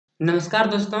नमस्कार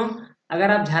दोस्तों,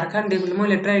 अगर आप झारखंड डिप्लोमा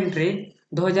लेटरल एंट्री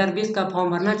 2020 का फॉर्म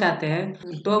भरना चाहते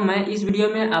हैं तो मैं इस वीडियो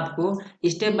में आपको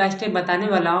स्टेप बाय स्टेप बताने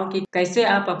वाला हूं कि कैसे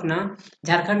आप अपना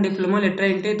झारखंड डिप्लोमा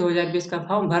लेटरल एंट्री 2020 का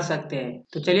फॉर्म भर सकते हैं।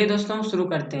 तो चलिए दोस्तों शुरू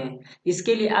करते हैं।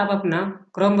 इसके लिए आप अपना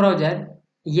क्रोम ब्राउजर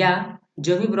या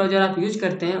जो भी ब्राउजर आप यूज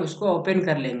करते हैं उसको ओपन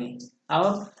कर लेंगे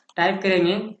और टाइप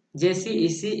करेंगे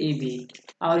JCECEB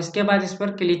और इसके बाद इस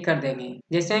पर क्लिक कर देंगे।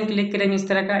 जैसे हम क्लिक करेंगे इस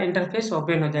तरह का इंटरफेस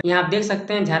ओपन हो जाएगा। यहाँ आप देख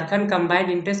सकते हैं Jharkhand combined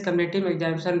entrance competitive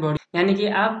examination board, यानी कि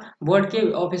आप बोर्ड के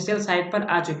ऑफिशियल साइट पर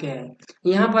आ चुके हैं।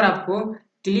 यहाँ पर आपको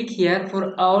click here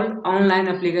for all online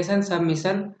application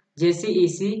submission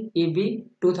JCECEB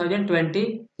 2020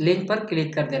 link पर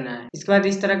क्लिक कर देना है। इसके बाद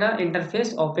इस तरह का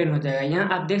इंटरफेस ओपन हो जाएगा। यहाँ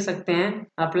आप देख सकते हैं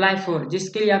अप्लाई फॉर,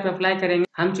 जिसके लिए आप अप्लाई करेंगे।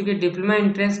 हम चूंकि diploma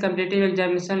entrance competitive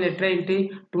examination lateral entry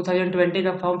 2020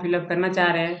 का फॉर्म फिलअप करना चाह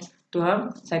रहे हैं तो हम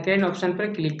सेकेंड ऑप्शन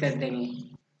पर क्लिक कर देंगे।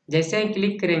 जैसे ही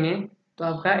क्लिक करेंगे तो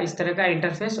आपका इस तरह का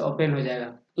इंटरफेस ओपन हो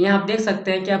जाएगा। यहाँ आप देख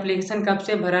सकते हैं कि एप्लीकेशन कब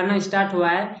से भराना स्टार्ट हुआ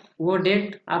है, वो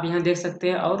डेट आप यहाँ देख सकते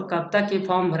हैं और कब तक ये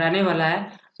फॉर्म भराने वाला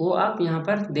है वो आप यहाँ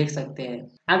पर देख सकते हैं।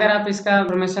 अगर आप इसका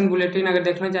इन्फॉर्मेशन बुलेटिन अगर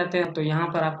देखना चाहते हैं तो यहाँ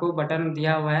पर आपको बटन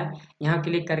दिया हुआ है, यहाँ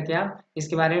क्लिक करके आप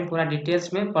इसके बारे में पूरा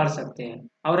डिटेल्स में पढ़ सकते हैं।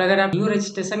 और अगर आप न्यू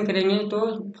रजिस्ट्रेशन करेंगे तो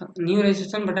न्यू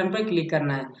रजिस्ट्रेशन बटन पर क्लिक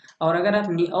करना है, और अगर आप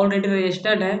ऑलरेडी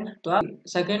रजिस्टर्ड हैं तो आप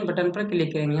सेकेंड बटन पर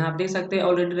क्लिक करेंगे। यहाँ आप देख सकते हैं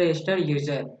ऑलरेडी रजिस्टर्ड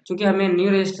यूजर, चूंकि हमें न्यू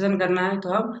रजिस्ट्रेशन करना है तो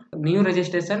हम न्यू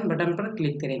रजिस्ट्रेशन बटन पर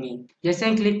क्लिक करेंगे। जैसे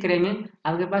ही क्लिक करेंगे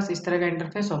आपके पास इस तरह का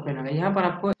इंटरफेस ओपन होगा। यहाँ पर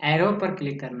आपको एरो पर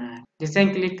क्लिक करना है। जैसे ही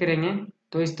क्लिक करेंगे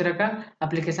तो इस तरह का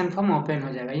एप्लीकेशन फॉर्म ओपन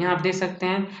हो जाएगा। यहाँ आप देख सकते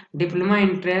हैं diploma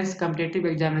entrance competitive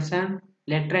examination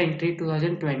lateral entry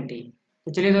 2020।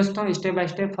 तो चलिए दोस्तों स्टेप बाय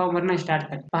स्टेप फॉर्म भरना स्टार्ट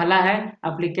करें। पहला है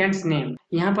एप्लीकेंट्स नेम।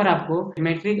 यहाँ पर आपको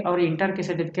मैट्रिक और इंटर के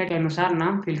सर्टिफिकेट के अनुसार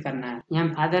नाम फिल करना है। यहाँ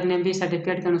फादर नेम भी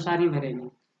सर्टिफिकेट के अनुसार ही भरेंगे।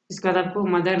 इसके बाद आपको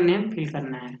मदर नेम फिल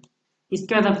करना है।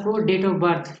 इसके बाद आपको डेट ऑफ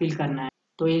बर्थ फिल करना है।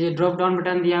 तो ये जो ड्रॉप डाउन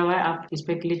बटन दिया हुआ है आप इस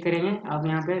पर क्लिक करेंगे। आप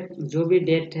यहाँ पे जो भी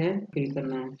डेट है फिल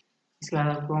करना है। इसके बाद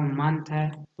आपको मंथ है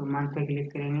तो मंथ पे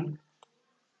क्लिक करेंगे।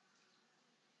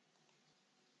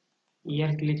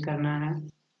 ईयर क्लिक करना है।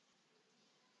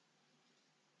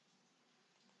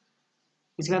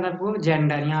 इसके बाद आपको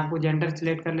जेंडर, यहाँ आपको जेंडर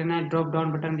सिलेक्ट कर लेना है। ड्रॉप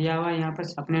डाउन बटन दिया हुआ है, यहाँ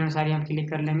पर अपने अनुसार यहाँ क्लिक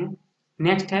कर लेंगे।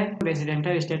 नेक्स्ट है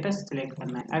रेजिडेंटल स्टेटस सिलेक्ट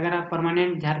करना है। अगर आप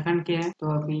परमानेंट झारखंड के हैं तो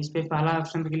आप इस पे पहला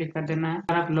ऑप्शन पे क्लिक कर देना है।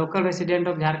 अगर आप लोकल रेसिडेंट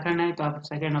ऑफ झारखंड है तो आप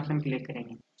सेकेंड ऑप्शन क्लिक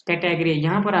करेंगे। कैटेगरी,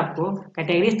 यहाँ पर आपको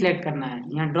कैटेगरी सिलेक्ट करना है।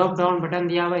 यहाँ ड्रॉप डाउन बटन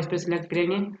दिया हुआ है, इस पर सिलेक्ट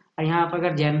करेंगे। और यहाँ आप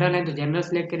अगर जनरल है तो जनरल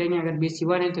सेलेक्ट करेंगे। अगर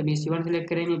BC1 है तो BC1 सेलेक्ट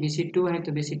करेंगे। BC2 है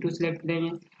तो BC2 सेलेक्ट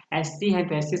करेंगे। SC है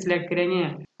तो SC सेलेक्ट करेंगे।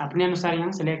 अपने अनुसार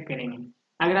यहाँ सेलेक्ट करेंगे।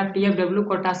 अगर आप TFW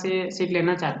कोटा से सीट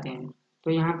लेना चाहते हैं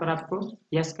तो यहाँ पर आपको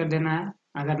यस कर देना है।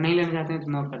 अगर नहीं लेना चाहते हैं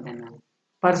तो नो कर देना है।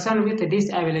 पर्सन विथ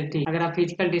डिसएबिलिटी, अगर आप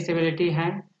फिजिकल डिसेबिलिटी है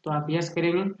तो आप यस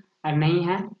करेंगे और नहीं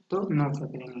है तो नो कर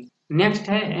करेंगे। नेक्स्ट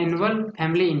है एनुअल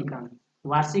फैमिली इनकम।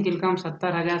 वार्षिक इनकम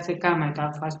 70,000 से कम है तो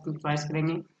आप फर्स्ट चॉइस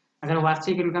करेंगे। अगर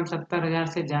वार्षिक इनकम 70,000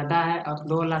 से ज़्यादा है और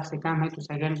 2 लाख से कम है तो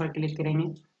सेकेंड पर क्लिक करेंगे।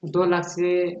 2 लाख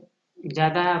से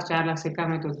ज़्यादा है और 4 लाख से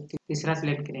कम है तो तीसरा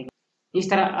सिलेक्ट करेंगे। इस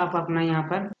तरह आप अपना यहाँ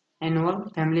पर एनुअल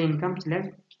फैमिली इनकम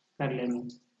सिलेक्ट कर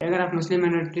लेंगे। अगर आप मुस्लिम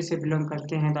माइनॉरिटी से बिलोंग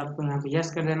करते हैं तो आपको यहाँ पे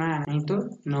यस कर देना है, नहीं तो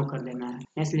नो कर देना है।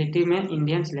 नेशनलिटी में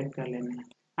इंडियन सिलेक्ट कर लेना है।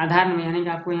 आधार नंबर, यानी कि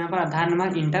आपको यहाँ पर आधार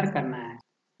नंबर इंटर करना है।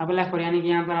 अगला फॉर, यानी कि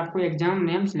यहाँ पर आपको एग्जाम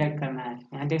नेम सिलेक्ट करना है।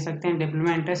 यहाँ देख सकते हैं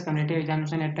diploma entrance competitive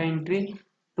examination lateral entry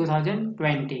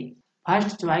 2020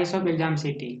 first choice of exam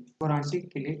city, Varanasi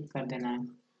click कर देना है।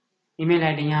 ईमेल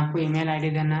आईडी, यहाँ आपको ईमेल आईडी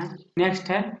देना है। नेक्स्ट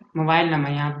है मोबाइल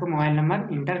नंबर, यहाँ आपको मोबाइल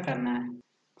नंबर इंटर करना है।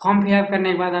 फॉर्म फिलअप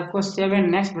करने के बाद आपको सेव एंड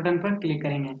नेक्स्ट बटन पर क्लिक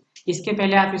करेंगे। इसके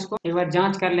पहले आप इसको एक बार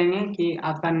जांच कर लेंगे कि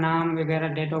आपका नाम वगैरह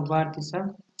डेट ऑफ बर्थ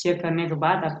सब चेक करने के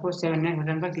बाद आपको सेव एंड नेक्स्ट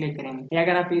बटन पर क्लिक करेंगे।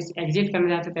 अगर आप इस एग्जिट करना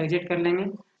चाहते हैं तो एग्जिट कर लेंगे,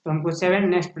 तो हमको सेव एंड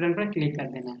नेक्स्ट बटन पर क्लिक कर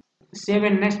देना है। Save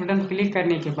and next button click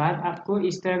करने के बाद आपको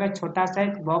इस तरह का छोटा सा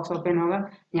एक बॉक्स ओपन होगा।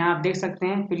 यहाँ आप देख सकते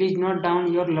हैं please note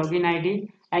down your login ID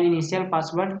and initial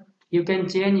password, you can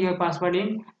change your password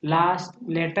in last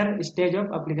later stage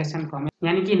of application form,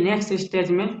 यानी कि नेक्स्ट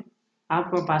स्टेज में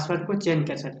आप पासवर्ड को चेंज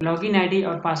कर सकते हैं। लॉगिन ID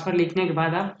और पासवर्ड लिखने के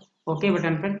बाद आप ओके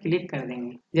बटन पर क्लिक कर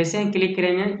देंगे। जैसे ही क्लिक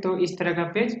करेंगे तो इस तरह का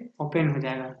पेज ओपन हो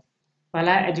जाएगा।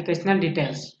 पहला है एजुकेशनल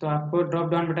डिटेल्स, तो आपको ड्रॉप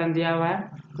डाउन बटन दिया हुआ है,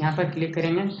 यहाँ पर क्लिक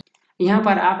करेंगे। यहाँ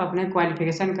पर आप अपने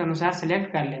क्वालिफिकेशन के अनुसार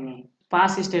सेलेक्ट कर लेंगे।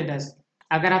 पास स्टेटस,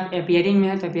 अगर आप अपियरिंग में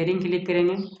है तो अपियरिंग क्लिक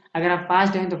करेंगे। अगर आप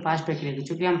पास्ड हैं तो पास पे क्लिक,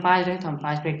 चूंकि हम पास्ड हैं तो हम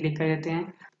पास पे क्लिक कर देते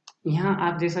हैं। यहाँ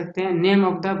आप देख सकते हैं name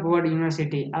of the board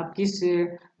university, आप किस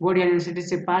बोर्ड या यूनिवर्सिटी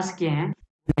से पास किए हैं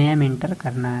नेम इंटर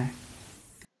करना है।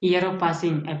 ईयर ऑफ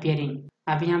पासिंग अपियरिंग,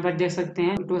 आप यहाँ पर देख सकते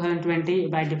हैं 2020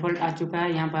 बाय डिफॉल्ट आ चुका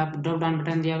है। यहाँ पर आप ड्रॉप डाउन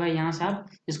बटन दिया हुआ है, यहाँ से आप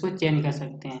इसको चेंज कर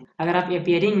सकते हैं। अगर आप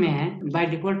अपीयरिंग में हैं बाय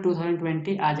डिफॉल्ट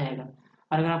 2020 आ जाएगा,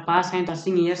 और अगर आप पास हैं तो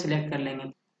पासिंग ईयर सेलेक्ट कर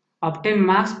लेंगे। ऑब्टेन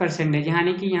मार्क्स परसेंटेज,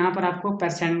 यानी कि यहाँ पर आपको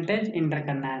परसेंटेज इंटर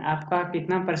करना है, आपका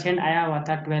कितना परसेंट आया हुआ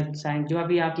था 12th साइंस, जो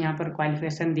अभी आप यहाँ पर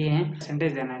क्वालिफिकेशन दिए हैं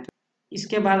परसेंटेज देना है।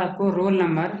 इसके बाद आपको रोल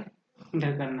नंबर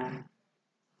इंटर करना है।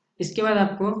 इसके बाद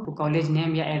आपको कॉलेज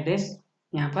नेम या एड्रेस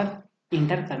यहाँ पर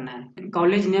इंटर करना है।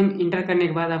 कॉलेज नेम इंटर करने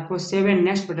के बाद आपको सेव एंड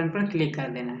नेक्स्ट बटन पर क्लिक कर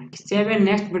देना है। सेव एंड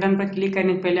नेक्स्ट बटन पर क्लिक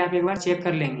करने के पहले आप एक बार चेक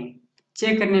कर लेंगे।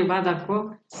 चेक करने के बाद आपको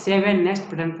सेव एंड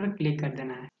नेक्स्ट बटन पर क्लिक कर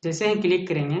देना है। जैसे ही क्लिक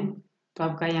करेंगे तो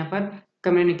आपका यहाँ पर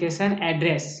कम्युनिकेशन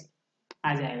एड्रेस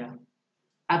आ जाएगा।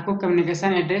 आपको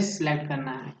कम्युनिकेशन एड्रेस सेलेक्ट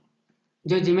करना है।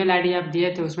 जो जीमेल आईडी आप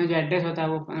दिए थे उसमें जो एड्रेस होता है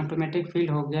वो ऑटोमेटिक फिल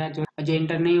हो गया। जो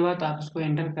इंटर नहीं हुआ तो आप उसको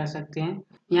एंटर कर सकते हैं।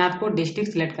 यहाँ आपको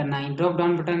डिस्ट्रिक्ट सेलेक्ट करना है। ड्रॉप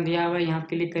डाउन बटन दिया हुआ है, यहाँ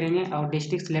क्लिक करेंगे और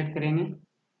डिस्ट्रिक्ट सेलेक्ट करेंगे।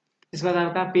 इसके बाद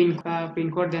आपका पिन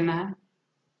कोड देना है।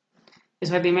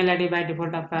 इस बाद ईमेल आईडी बाय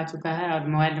डिफॉल्ट आपका आ चुका है और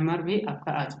मोबाइल नंबर भी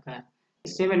आपका आ चुका है।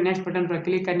 सेव एंड नेक्स्ट बटन पर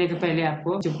क्लिक करने के पहले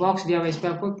आपको जो बॉक्स दिया हुआ है इस पर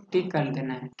आपको टिक कर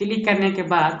देना है। क्लिक करने के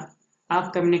बाद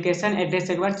आप कम्युनिकेशन एड्रेस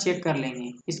एक बार चेक कर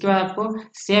लेंगे। इसके बाद आपको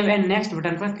सेव एंड नेक्स्ट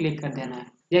बटन पर क्लिक कर देना है।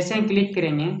 जैसे ही क्लिक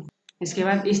करेंगे इसके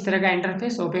बाद इस तरह का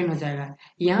इंटरफेस ओपन हो जाएगा।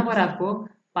 यहाँ पर आपको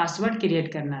पासवर्ड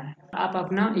क्रिएट करना है। आप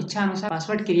अपना इच्छा अनुसार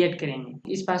पासवर्ड क्रिएट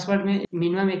करेंगे। इस पासवर्ड में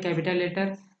मिनिमम एक कैपिटल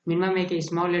लेटर, मिनिमम एक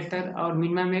स्मॉल लेटर और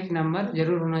मिनिमम एक नंबर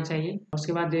जरूर होना चाहिए।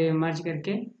 उसके बाद मर्ज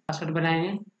करके पासवर्ड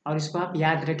बनाएंगे और इसको आप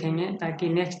याद रखेंगे ताकि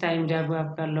नेक्स्ट टाइम जब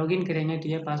आपका लॉगिन करेंगे तो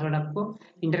ये पासवर्ड आपको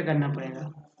इंटर करना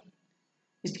पड़ेगा।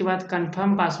 इसके बाद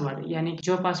कंफर्म पासवर्ड, यानी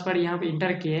जो पासवर्ड यहाँ पे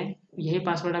इंटर किए यही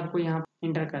पासवर्ड आपको यहाँ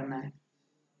इंटर करना है।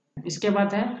 इसके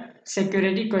बाद है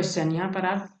सिक्योरिटी क्वेश्चन। यहाँ पर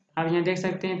आप यहाँ देख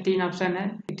सकते हैं 3 ऑप्शन है।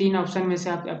 3 ऑप्शन में से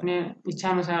आप अपने इच्छा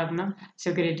अनुसार अपना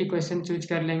सिक्योरिटी क्वेश्चन चूज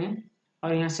कर लेंगे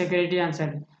और यहाँ सिक्योरिटी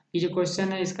आंसर, ये जो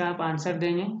क्वेश्चन है इसका आप आंसर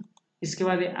देंगे। इसके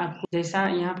बाद आपको जैसा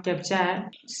यहाँ कैप्चा है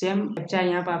सेम कैप्चा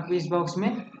यहाँ पर आपको इस बॉक्स में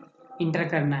इंटर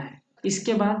करना है।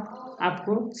 इसके बाद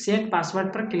आपको सेट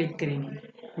पासवर्ड पर क्लिक करेंगे।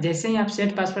 जैसे ही आप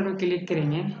सेट पासवर्ड पर क्लिक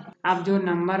करेंगे आप जो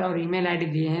नंबर और ईमेल आईडी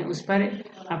दिए हैं उस पर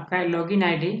आपका लॉगिन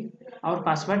आईडी और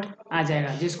पासवर्ड आ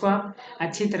जाएगा, जिसको आप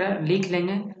अच्छी तरह लिख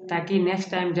लेंगे ताकि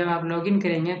नेक्स्ट टाइम जब आप लॉगिन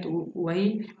करेंगे तो वही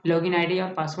लॉगिन आईडी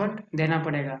और पासवर्ड देना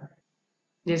पड़ेगा।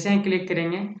 जैसे ही क्लिक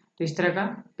करेंगे तो इस तरह का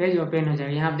पेज ओपन हो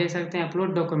जाएगा। यहाँ आप देख सकते हैं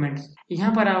अपलोड डॉक्यूमेंट्स।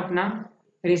 यहाँ पर आप अपना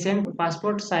recent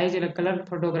passport size colour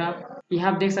photograph,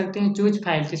 यहाँ आप देख सकते हैं चूज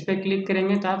फाइल, इस पर क्लिक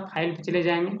करेंगे तो आप फाइल पे चले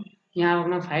जाएंगे। यहाँ आप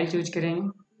अपना फाइल चूज करेंगे।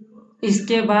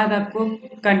 इसके बाद आपको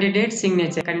कैंडिडेट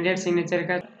सिग्नेचर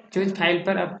का चूज फाइल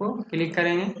पर आपको क्लिक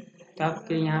करेंगे तो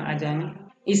आपके यहाँ आ जाएंगे।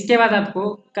 इसके बाद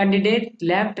आपको कैंडिडेट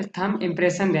लेफ्ट थंब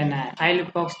इम्प्रेशन देना है। फाइल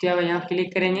बॉक्स दिया हुआ यहाँ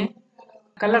क्लिक करेंगे।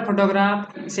 कलर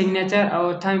फोटोग्राफ, सिग्नेचर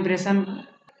और थंब इम्प्रेशन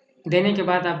देने के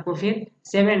बाद आपको फिर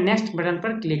सेव एंड नेक्स्ट बटन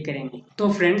पर क्लिक करेंगे।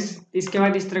 तो फ्रेंड्स इसके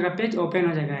बाद इस तरह का पेज ओपन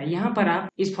हो जाएगा। यहाँ पर आप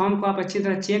इस फॉर्म को आप अच्छी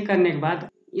तरह चेक करने के बाद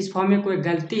इस फॉर्म में कोई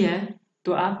गलती है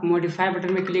तो आप मॉडिफाई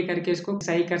बटन में क्लिक करके इसको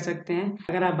सही कर सकते हैं।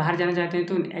 अगर आप बाहर जाना चाहते हैं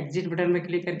तो एग्जिट बटन में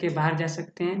क्लिक करके बाहर जा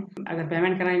सकते हैं। अगर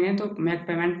पेमेंट कराएंगे तो मेक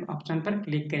पेमेंट ऑप्शन पर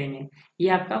क्लिक करेंगे। ये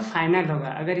आपका फाइनल होगा।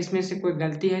 अगर इसमें से कोई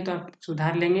गलती है तो आप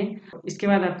सुधार लेंगे, इसके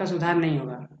बाद आपका सुधार नहीं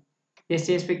होगा।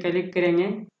 जैसे इस पर क्लिक करेंगे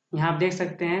यहाँ आप देख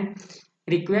सकते हैं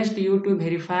request you to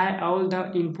verify all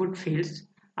the input fields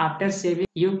after saving,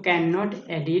 you can not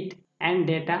edit and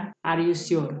data, are you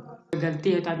sure.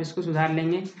 गलती है तो आप इसको सुधार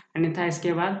लेंगे, अन्यथा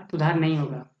इसके बाद सुधार नहीं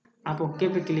होगा। आप ओके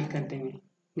पे क्लिक कर देंगे।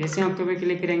 जैसे ओके पे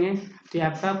क्लिक करेंगे तो ये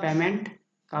आपका पेमेंट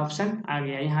का ऑप्शन आ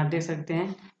गया। यहाँ आप देख सकते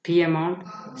हैं फी अमाउंट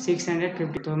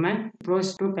 650। तो मैं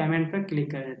प्रोसीड टू पेमेंट पर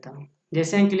क्लिक कर देता हूँ।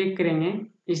 जैसे हम क्लिक करेंगे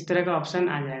इस तरह का ऑप्शन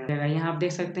आ जाएगा। यहाँ आप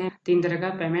देख सकते हैं 3 तरह का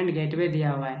पेमेंट गेटवे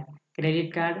दिया हुआ है,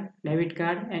 credit card, debit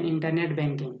card and internet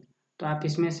banking. तो आप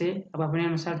इसमें से अब अपने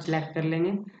अनुसार सिलेक्ट कर लेंगे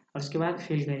और उसके बाद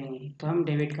फिल करेंगे। तो हम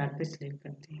डेबिट कार्ड पे सिलेक्ट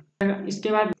करते हैं।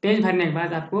 इसके बाद पेज भरने के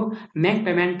बाद आपको मेक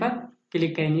पेमेंट पर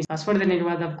क्लिक करेंगे। पासवर्ड देने के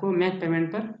बाद आपको मेक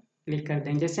पेमेंट पर क्लिक कर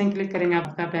देंगे। जैसे ही क्लिक करेंगे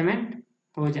आपका पेमेंट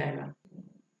हो जाएगा।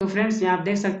 तो फ्रेंड्स यहाँ आप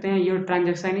देख सकते हैं योर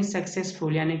ट्रांजेक्शन इज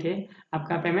सक्सेसफुल, यानी कि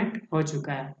आपका पेमेंट हो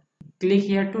चुका है। Click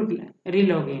here to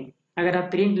रीलॉगिन। अगर आप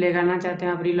प्रिंट लगाना चाहते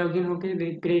हैं आप रीलॉगिन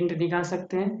होकर प्रिंट निकाल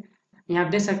सकते हैं। यहाँ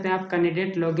आप देख सकते हैं आप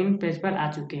कैंडिडेट लॉगिन पेज पर आ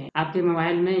चुके हैं। आपके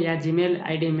मोबाइल में या जीमेल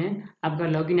आईडी में आपका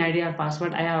लॉगिन आईडी और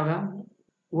पासवर्ड आया होगा,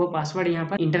 वो पासवर्ड यहाँ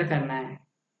पर इंटर करना है।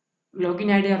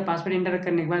 लॉगिन आईडी और पासवर्ड इंटर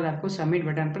करने के बाद आपको सबमिट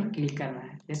बटन पर क्लिक करना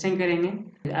है। जैसे ही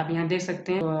करेंगे आप यहाँ देख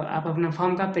सकते हैं तो आप अपना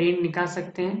फॉर्म का प्रिंट निकाल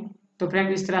सकते हैं। तो फ्रेंड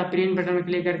इस तरह प्रिंट बटन में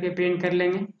क्लिक करके प्रिंट कर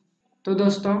लेंगे। तो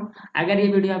दोस्तों अगर ये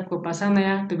वीडियो आपको पसंद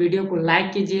आया तो वीडियो को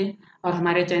लाइक कीजिए और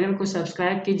हमारे चैनल को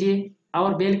सब्सक्राइब कीजिए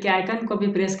और बेल के आइकन को भी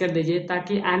प्रेस कर दीजिए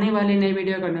ताकि आने वाली नई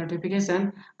वीडियो का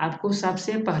नोटिफिकेशन आपको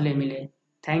सबसे पहले मिले।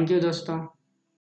 थैंक यू दोस्तों।